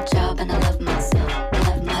love my job and I love myself. I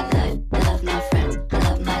love my life, I love my friends, I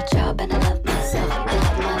love my job and I love myself. I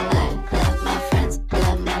love my life, I love my friends, I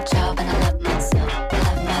love my job and I love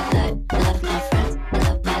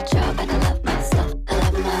myself. I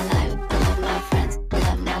love my life, I love my friends, I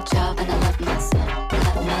love my job and I love myself. I love my life, I love my friends, I love my job and I love myself. I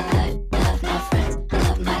love my life, I love my friends, I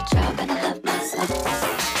love my job and I love myself.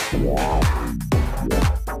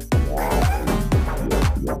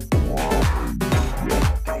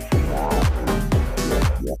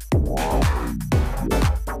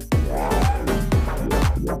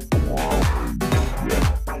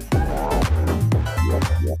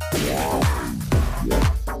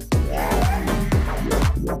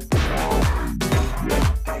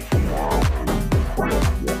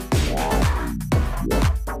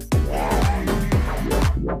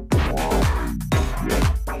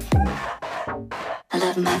 I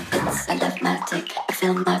love my bits, I love my dick. I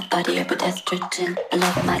fill my body up with estrogen. I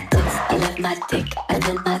love my tits, I love my dick. I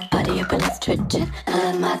fill my body up with estrogen. I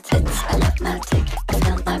love my tits, I love my dick. I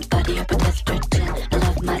fill my body up with estrogen. I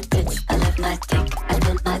love my tits, I love my dick. I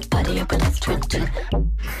fill my body up with estrogen.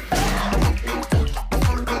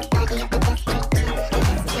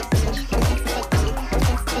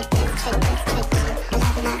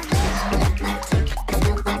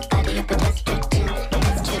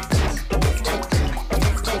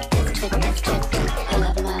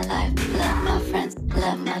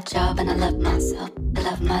 Job and I love myself. I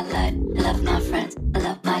love my life. I love my friends. I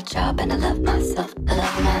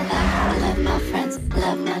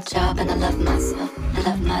love my job and I love myself. I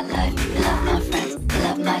love my life, I love my friends. I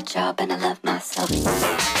love my job and I love myself.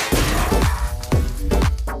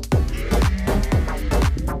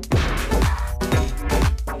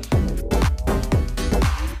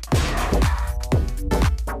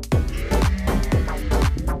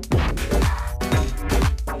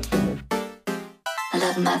 I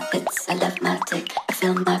love my bits, I love my dick. I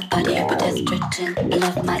fill my body up with estrogen. I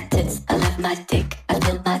love my tits, I love my dick. I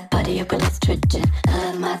fill my body up with estrogen. I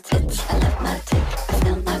love my tits, I love my dick. I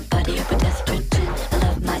fill my body up with estrogen. I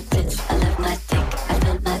love my tits, I love my dick. I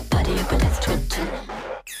fill my body up with estrogen.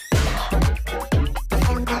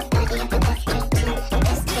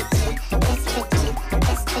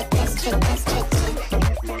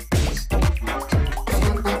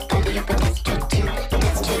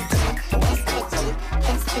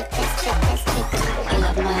 I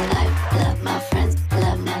love my life, I love my friends, I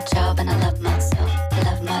love my job and I love myself. I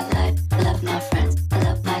love my life, I love my friends, I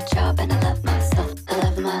love my job and I love myself. I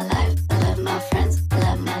love my life, I love my friends, I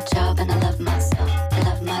love my job and I love myself. I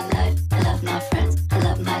love my life, I love my friends, I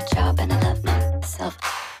love my job and I love myself.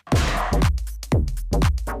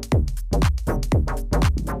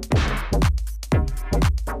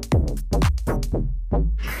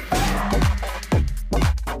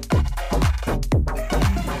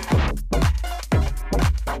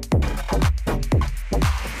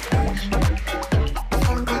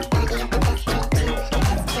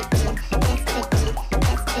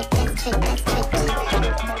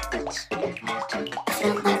 I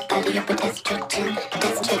fill my body up with estrogen,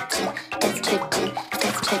 estrogen, estrogen,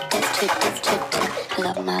 estrogen, estrogen, estrogen. I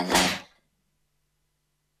love my life.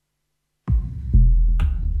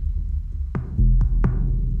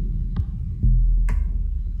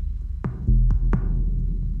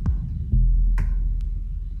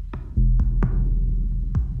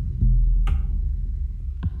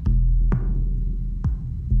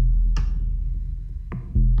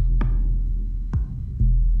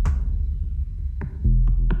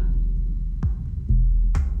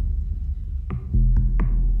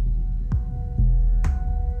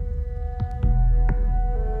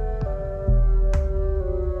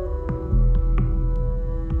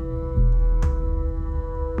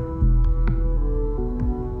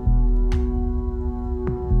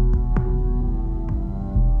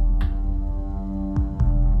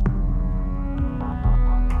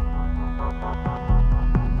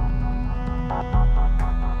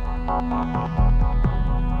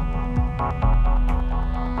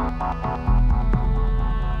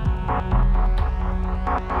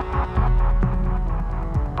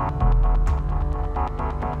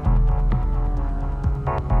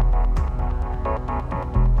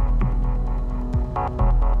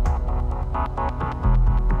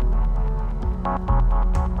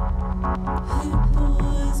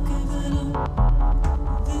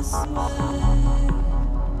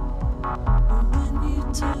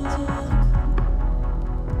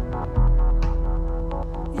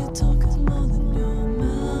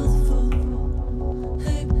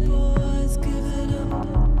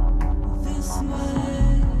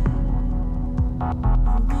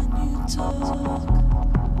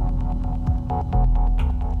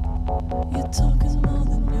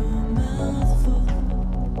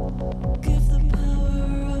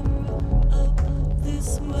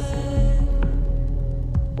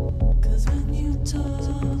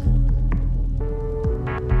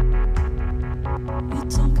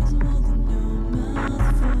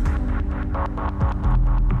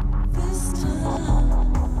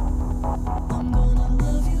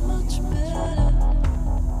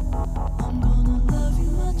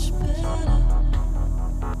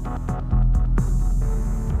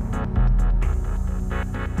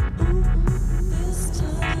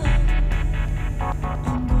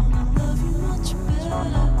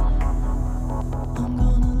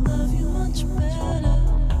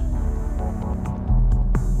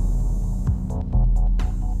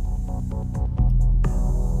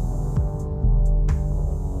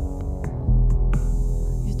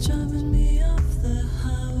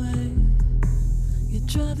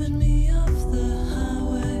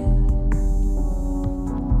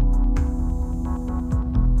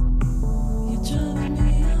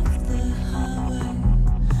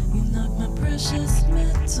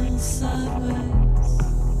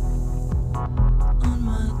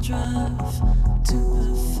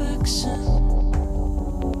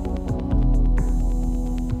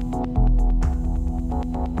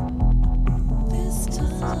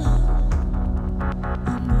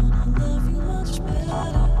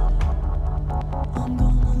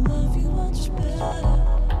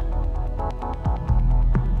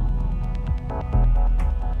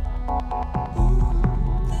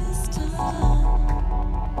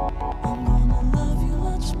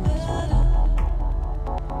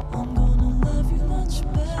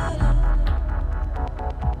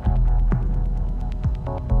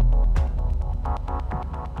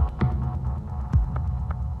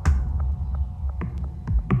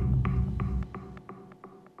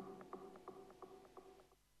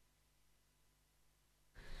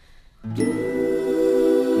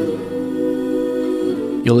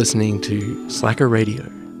 You're listening to Slacker Radio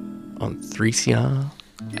on 3CR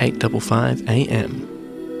 855 AM.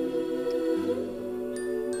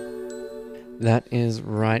 That is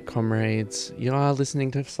right, comrades. You are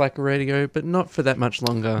listening to Slacker Radio, but not for that much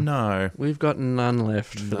longer. No. We've got none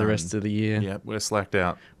left for the rest of the year. Yeah, we're slacked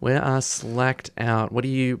out. We are slacked out. What are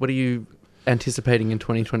you anticipating in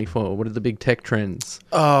 2024? What are the big tech trends?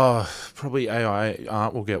 Oh, probably AI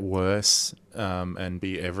art will get worse and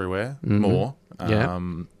be everywhere more. Yeah.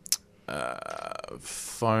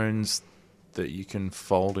 Phones that you can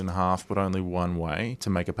fold in half, but only one way to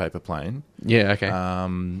make a paper plane. Yeah, okay.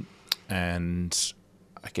 And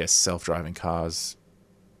I guess self-driving cars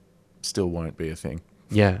still won't be a thing.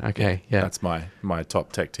 Yeah, okay, yeah. That's my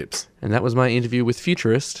top tech tips. And that was my interview with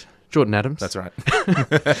futurist Jordan Adams. That's right.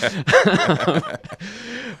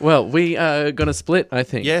 Well, we are going to split, I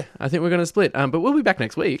think. Yeah. I think we're going to split. But we'll be back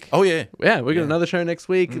next week. Oh, yeah. Yeah, we've got another show next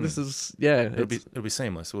week. This is, It'll be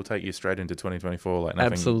seamless. We'll take you straight into 2024 like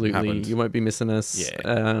nothing absolutely. happened. You won't be missing us. Yeah.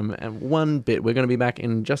 And one bit. We're going to be back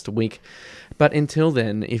in just a week. But until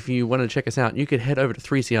then, if you want to check us out, you could head over to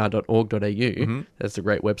 3cr.org.au. That's a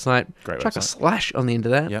great website. Chuck a slash on the end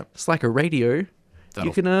of that. Yep. Slacker Radio.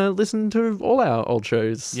 You can listen to all our old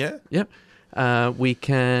shows. Yeah. Yep. We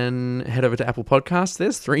can head over to Apple Podcasts.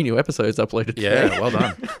 There's 3 new episodes uploaded today. Yeah, well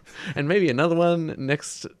done. And maybe another one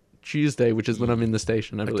next Tuesday, which is when I'm in the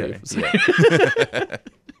station, I believe. Okay.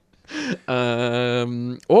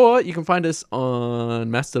 Yeah. Or you can find us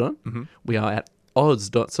on Mastodon. We are at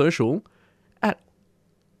odds.social at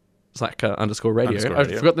Slacker_radio. I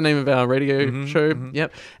forgot the name of our radio show.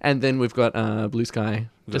 Yep. And then we've got Blue Sky.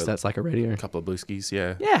 Just that's like a radio. A couple of blue skis,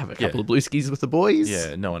 yeah. Yeah, have a couple of blue skis with the boys.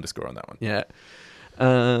 Yeah, no underscore on that one. Yeah.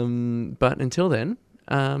 But until then,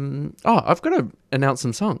 I've got to announce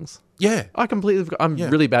some songs. Yeah. I completely forgot. I'm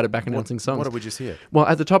really bad at back announcing songs. What did we just hear? Well,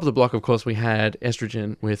 at the top of the block, of course, we had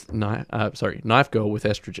Estrogen with Knife Girl with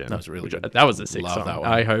Estrogen. That was really good. That was a sick Love song. that one.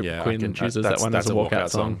 I hope Yeah, Quinn chooses that one as a walkout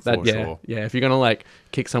song. for sure. Yeah, if you're going to like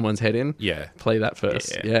kick someone's head in, play that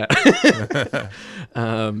first. Yeah.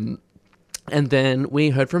 And then we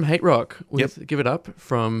heard from Hate Rock with Give It Up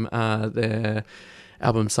from their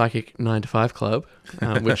album Psychic 9 to 5 Club,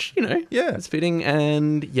 which, it's fitting.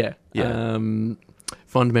 And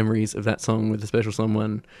fond memories of that song with a special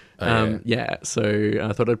someone. So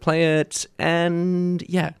I thought I'd play it. And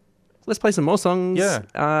let's play some more songs.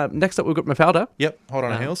 Next up, we've got Mafalda. Yep, hot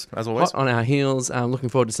on our heels, as always. Hot on our heels. Looking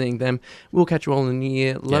forward to seeing them. We'll catch you all in the new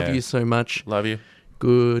year. Love you so much. Love you.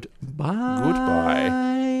 Goodbye. Goodbye.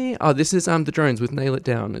 Oh, this is The Drones with Nail It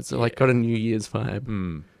Down. It's like got a New Year's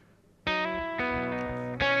vibe.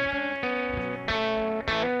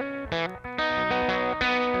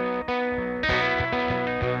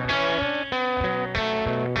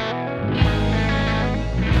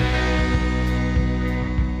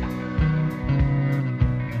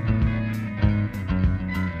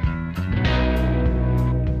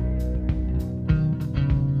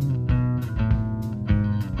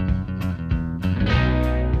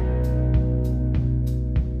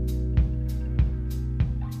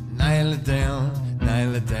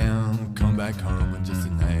 Nail it down, come back home and just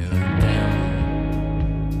nail it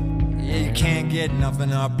down. Yeah, you can't get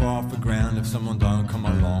nothing up off the ground if someone don't come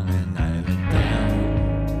along and nail it down.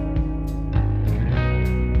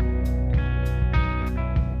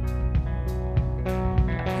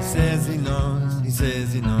 He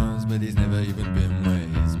says he knows, but he's never even been where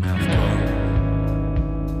his mouth goes.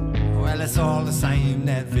 Well, it's all the same,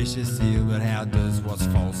 that vicious seal, but how does what's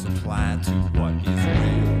false apply to what is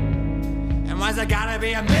real? And why's there gotta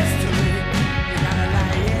be a mystery? You gotta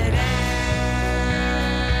lay it down.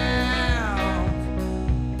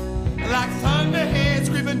 Like thunderheads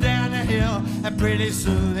creeping down the hill, and pretty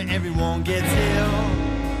soon everyone gets ill.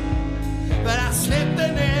 But I slipped the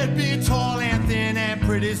net, being tall and thin, and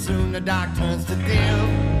pretty soon the dark turns to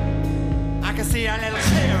dim. I can see a little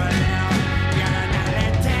clearer now. You gotta nail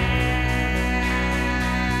it down.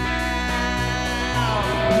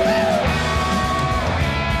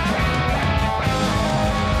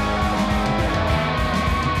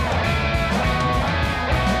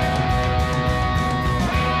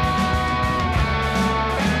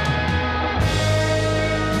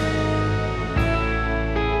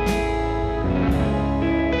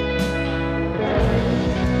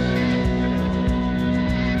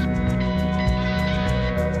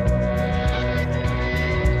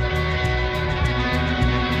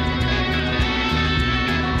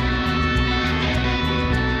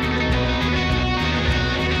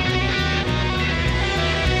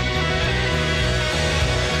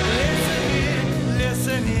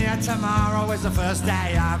 Tomorrow is the first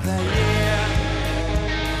day of the year.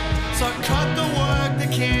 So cut the work that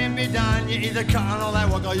can be done. You either cut on all that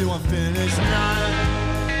work or you won't finish none.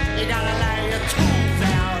 You gotta lay your tools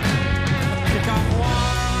out and pick up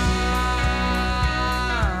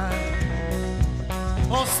one.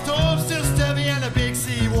 Or stove still sturdy and a big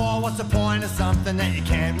sea wall. What's the point of something that you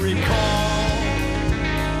can't recall?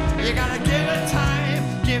 You gotta give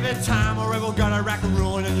it time, or it will gonna rack and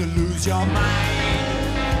ruin and you lose your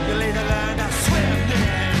mind. You'll either learn to swim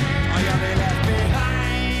then, or you'll be left behind.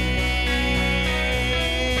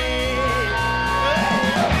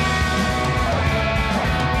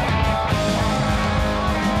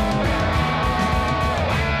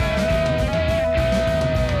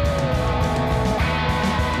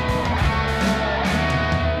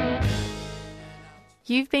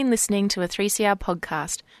 You've been listening to a 3CR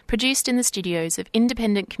podcast produced in the studios of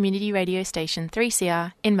independent community radio station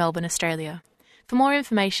 3CR in Melbourne, Australia. For more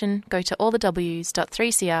information, go to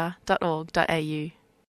allthews.3cr.org.au.